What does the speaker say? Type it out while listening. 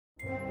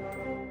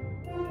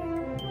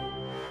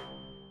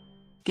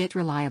Get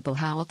reliable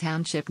Howell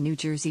Township, New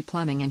Jersey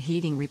plumbing and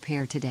heating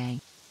repair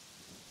today.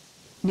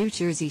 New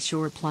Jersey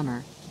Shore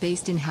Plumber,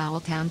 based in Howell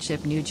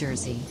Township, New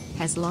Jersey,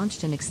 has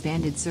launched an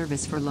expanded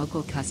service for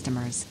local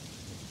customers.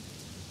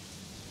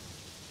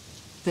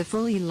 The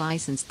fully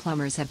licensed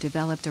plumbers have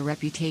developed a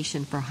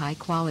reputation for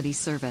high-quality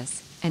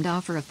service and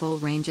offer a full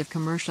range of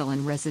commercial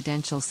and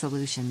residential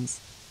solutions.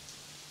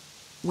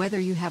 Whether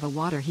you have a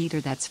water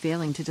heater that's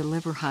failing to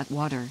deliver hot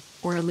water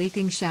or a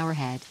leaking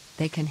showerhead,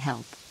 they can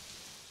help.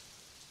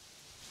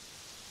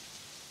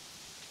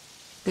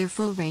 Their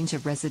full range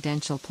of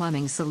residential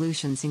plumbing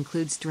solutions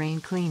includes drain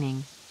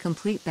cleaning,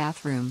 complete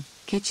bathroom,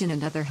 kitchen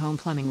and other home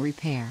plumbing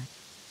repair.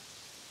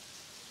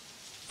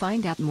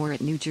 Find out more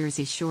at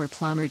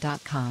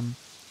NewJerseyShorePlumber.com.